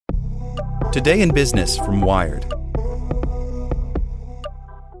Today in Business from Wired.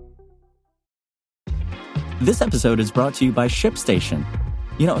 This episode is brought to you by ShipStation.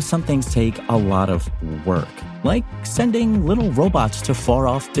 You know, some things take a lot of work, like sending little robots to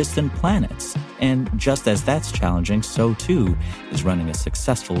far-off distant planets. And just as that's challenging, so too is running a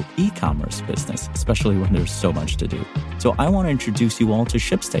successful e-commerce business, especially when there's so much to do. So I want to introduce you all to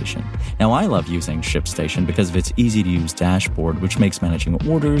ShipStation. Now, I love using ShipStation because of its easy-to-use dashboard, which makes managing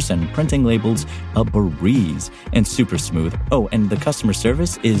orders and printing labels a breeze and super smooth. Oh, and the customer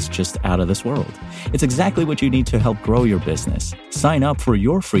service is just out of this world. It's exactly what you need to help grow your business. Sign up for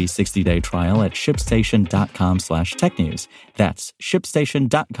your free 60-day trial at shipstation.com/technews. That's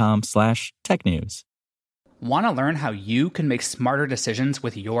shipstation.com/technews. Want to learn how you can make smarter decisions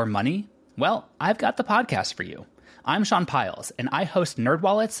with your money? Well, I've got the podcast for you. I'm Sean Piles, and I host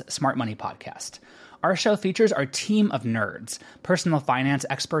NerdWallet's Smart Money Podcast. Our show features our team of nerds, personal finance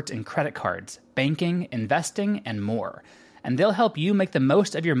experts in credit cards, banking, investing, and more. And they'll help you make the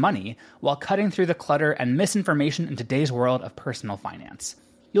most of your money while cutting through the clutter and misinformation in today's world of personal finance.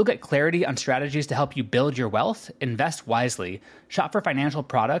 You'll get clarity on strategies to help you build your wealth, invest wisely, shop for financial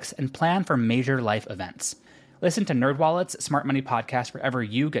products, and plan for major life events. Listen to NerdWallet's Smart Money Podcast wherever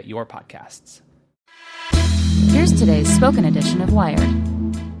you get your podcasts. Here's today's spoken edition of Wired.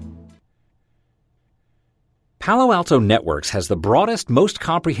 Palo Alto Networks has the broadest, most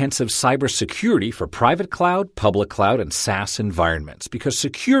comprehensive cybersecurity for private cloud, public cloud, and SaaS environments because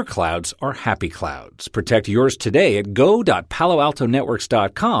secure clouds are happy clouds. Protect yours today at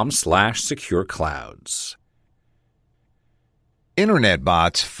go.paloaltonetworks.com/secure-clouds. Internet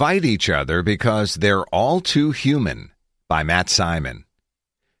bots fight each other because they're all too human, by Matt Simon.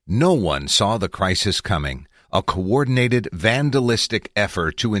 No one saw the crisis coming. A coordinated, vandalistic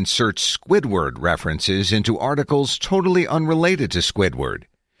effort to insert Squidward references into articles totally unrelated to Squidward.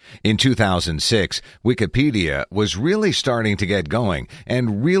 In 2006, Wikipedia was really starting to get going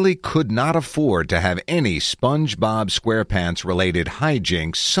and really could not afford to have any SpongeBob SquarePants-related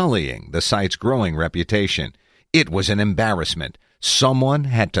hijinks sullying the site's growing reputation. It was an embarrassment. Someone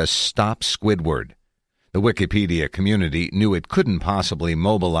had to stop Squidward. The Wikipedia community knew it couldn't possibly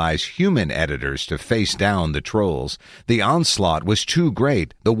mobilize human editors to face down the trolls. The onslaught was too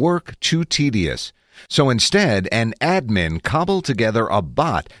great, the work too tedious. So instead, an admin cobbled together a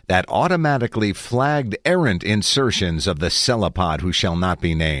bot that automatically flagged errant insertions of the cephalopod who shall not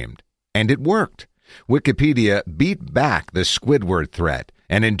be named. And it worked. Wikipedia beat back the Squidward threat,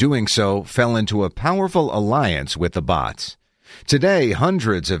 and in doing so fell into a powerful alliance with the bots. Today,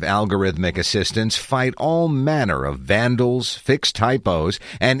 hundreds of algorithmic assistants fight all manner of vandals, fix typos,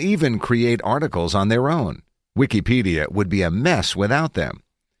 and even create articles on their own. Wikipedia would be a mess without them.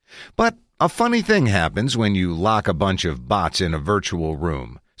 But a funny thing happens when you lock a bunch of bots in a virtual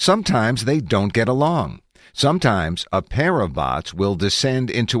room. Sometimes they don't get along. Sometimes a pair of bots will descend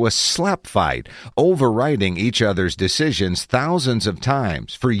into a slap fight, overriding each other's decisions thousands of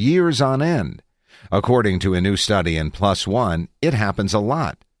times for years on end. According to a new study in PLOS ONE, it happens a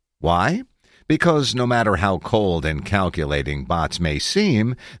lot. Why? Because no matter how cold and calculating bots may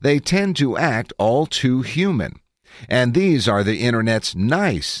seem, they tend to act all too human. And these are the Internet's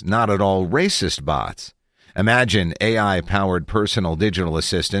nice, not at all racist bots. Imagine AI-powered personal digital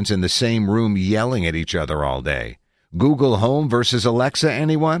assistants in the same room yelling at each other all day. Google Home versus Alexa,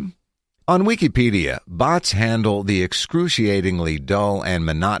 anyone? On Wikipedia, bots handle the excruciatingly dull and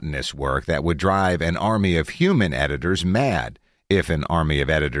monotonous work that would drive an army of human editors mad, if an army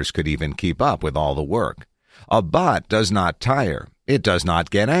of editors could even keep up with all the work. A bot does not tire. It does not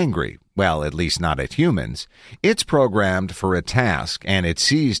get angry. Well, at least not at humans. It's programmed for a task, and it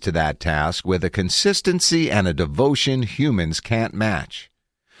sees to that task with a consistency and a devotion humans can't match.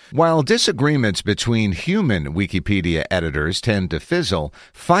 While disagreements between human Wikipedia editors tend to fizzle,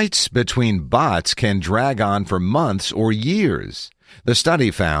 fights between bots can drag on for months or years. The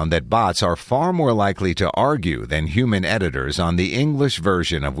study found that bots are far more likely to argue than human editors on the English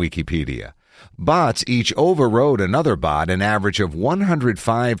version of Wikipedia. Bots each overrode another bot an average of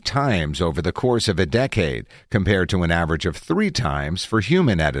 105 times over the course of a decade, compared to an average of 3 times for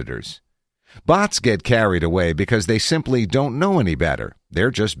human editors. Bots get carried away because they simply don't know any better.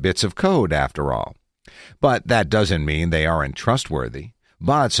 They're just bits of code, after all. But that doesn't mean they aren't trustworthy.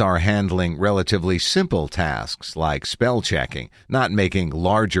 Bots are handling relatively simple tasks like spell checking, not making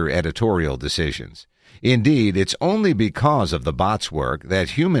larger editorial decisions. Indeed, it's only because of the bots' work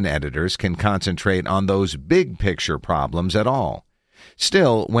that human editors can concentrate on those big-picture problems at all.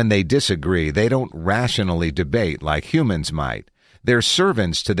 Still, when they disagree, they don't rationally debate like humans might. They're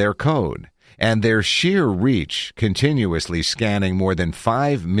servants to their code. and their sheer reach, continuously scanning more than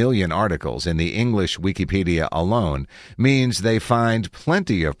 5 million articles in the English Wikipedia alone, means they find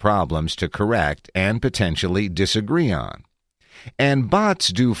plenty of problems to correct and potentially disagree on. And bots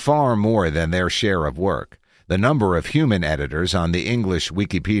do far more than their share of work. The number of human editors on the English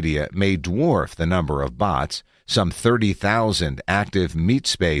Wikipedia may dwarf the number of bots, some 30,000 active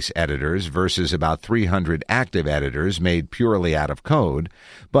MeatSpace editors versus about 300 active editors made purely out of code,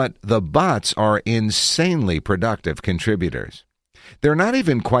 but the bots are insanely productive contributors. They're not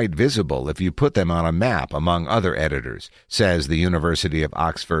even quite visible if you put them on a map among other editors, says the University of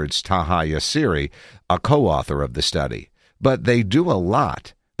Oxford's Taha Yassiri, a co-author of the study. But they do a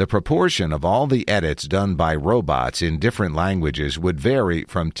lot. The proportion of all the edits done by robots in different languages would vary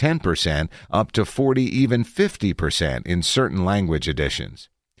from 10% up to 40, even 50% in certain language editions.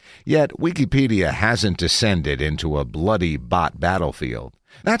 Yet Wikipedia hasn't descended into a bloody bot battlefield.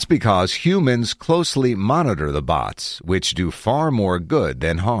 That's because humans closely monitor the bots, which do far more good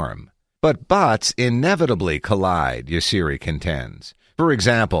than harm. But bots inevitably collide, Yassiri contends. For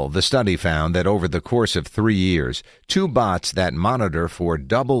example, the study found that over the course of 3 years, 2 bots that monitor for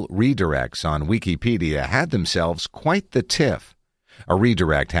double redirects on Wikipedia had themselves quite the tiff. A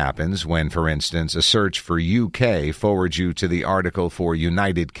redirect happens when, for instance, a search for UK forwards you to the article for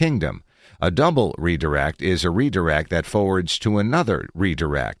United Kingdom. A double redirect is a redirect that forwards to another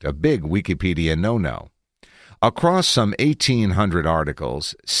redirect, a big Wikipedia no-no. Across some 1,800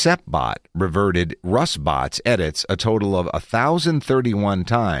 articles, SEPBot reverted RustBot's edits a total of 1,031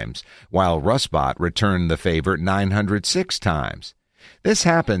 times, while RustBot returned the favor 906 times. This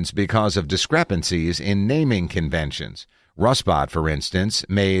happens because of discrepancies in naming conventions. RustBot, for instance,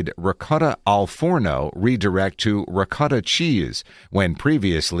 made ricotta al forno redirect to ricotta cheese, when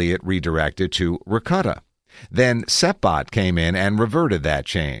previously it redirected to ricotta. Then SEPBot came in and reverted that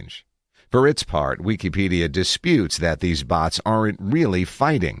change. For its part, Wikipedia disputes that these bots aren't really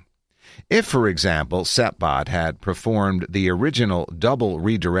fighting. If, for example, SEPBot had performed the original double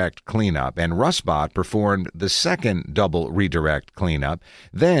redirect cleanup and RustBot performed the second double redirect cleanup,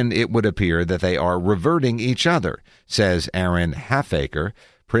 then it would appear that they are reverting each other, says Aaron Halfaker,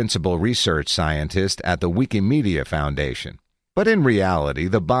 principal research scientist at the Wikimedia Foundation. But in reality,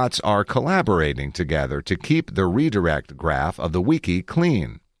 the bots are collaborating together to keep the redirect graph of the wiki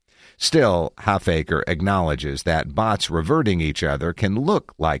clean. Still, Halfaker acknowledges that bots reverting each other can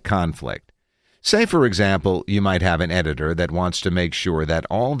look like conflict. Say, for example, you might have an editor that wants to make sure that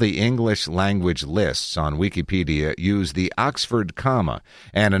all the English language lists on Wikipedia use the Oxford comma,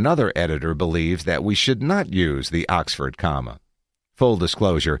 and another editor believes that we should not use the Oxford comma. Full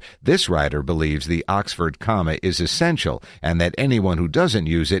disclosure, this writer believes the Oxford comma is essential and that anyone who doesn't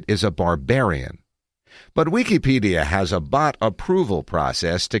use it is a barbarian. But Wikipedia has a bot approval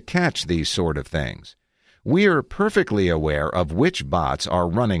process to catch these sort of things. We're perfectly aware of which bots are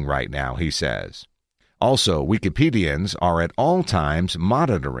running right now, he says. Also, Wikipedians are at all times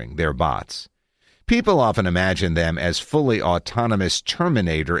monitoring their bots. People often imagine them as fully autonomous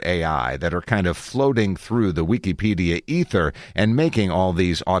Terminator AI that are kind of floating through the Wikipedia ether and making all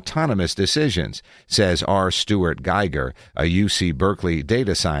these autonomous decisions, says R. Stuart Geiger, a UC Berkeley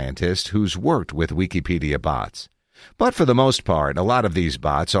data scientist who's worked with Wikipedia bots. But for the most part, a lot of these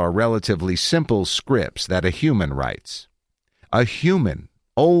bots are relatively simple scripts that a human writes. A human,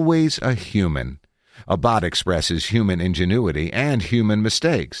 always a human. A bot expresses human ingenuity and human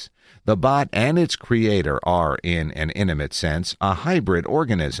mistakes. The bot and its creator are, in an intimate sense, a hybrid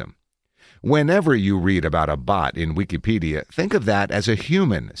organism. Whenever you read about a bot in Wikipedia, think of that as a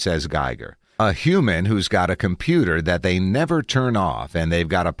human, says Geiger. A human who's got a computer that they never turn off, and they've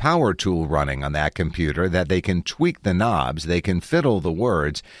got a power tool running on that computer that they can tweak the knobs, they can fiddle the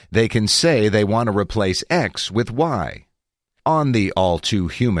words, they can say they want to replace X with Y. On the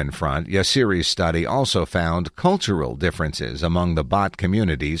all-too-human front, Yassiri's study also found cultural differences among the bot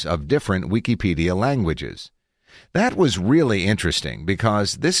communities of different Wikipedia languages. That was really interesting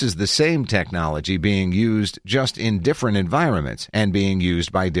because this is the same technology being used just in different environments and being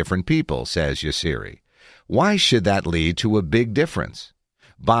used by different people, says Yassiri. Why should that lead to a big difference?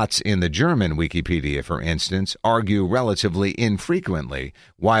 Bots in the German Wikipedia, for instance, argue relatively infrequently,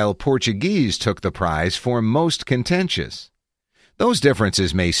 while Portuguese took the prize for most contentious. Those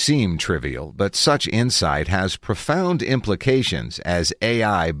differences may seem trivial, but such insight has profound implications as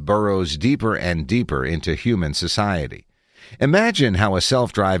AI burrows deeper and deeper into human society. Imagine how a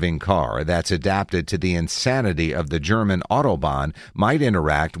self-driving car that's adapted to the insanity of the German Autobahn might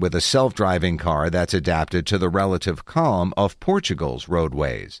interact with a self-driving car that's adapted to the relative calm of Portugal's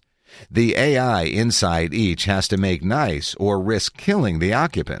roadways. The AI inside each has to make nice or risk killing the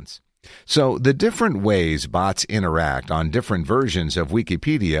occupants. So the different ways bots interact on different versions of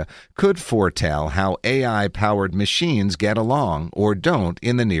Wikipedia could foretell how AI-powered machines get along or don't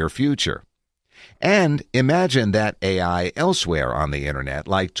in the near future. And imagine that AI elsewhere on the internet,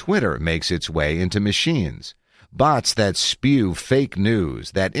 like Twitter, makes its way into machines. Bots that spew fake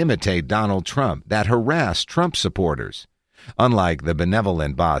news, that imitate Donald Trump, that harass Trump supporters. Unlike the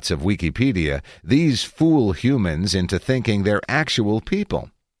benevolent bots of Wikipedia, these fool humans into thinking they're actual people.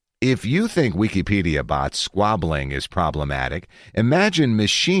 If you think Wikipedia bots squabbling is problematic, imagine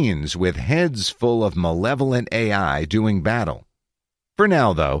machines with heads full of malevolent AI doing battle. For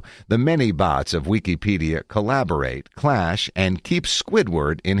now, though, the many bots of Wikipedia collaborate, clash, and keep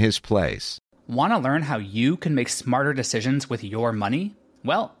Squidward in his place. Want to learn how you can make smarter decisions with your money?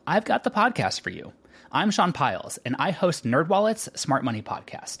 Well, I've got the podcast for you. I'm Sean Piles, and I host NerdWallet's Smart Money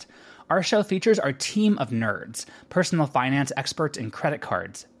Podcast. Our show features our team of nerds, personal finance experts in credit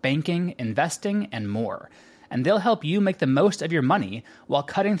cards, banking, investing, and more. And they'll help you make the most of your money while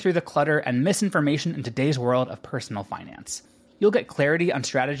cutting through the clutter and misinformation in today's world of personal finance. You'll get clarity on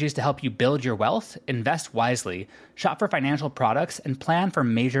strategies to help you build your wealth, invest wisely, shop for financial products, and plan for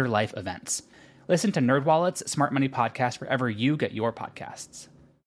major life events. Listen to NerdWallet's Smart Money Podcast wherever you get your podcasts.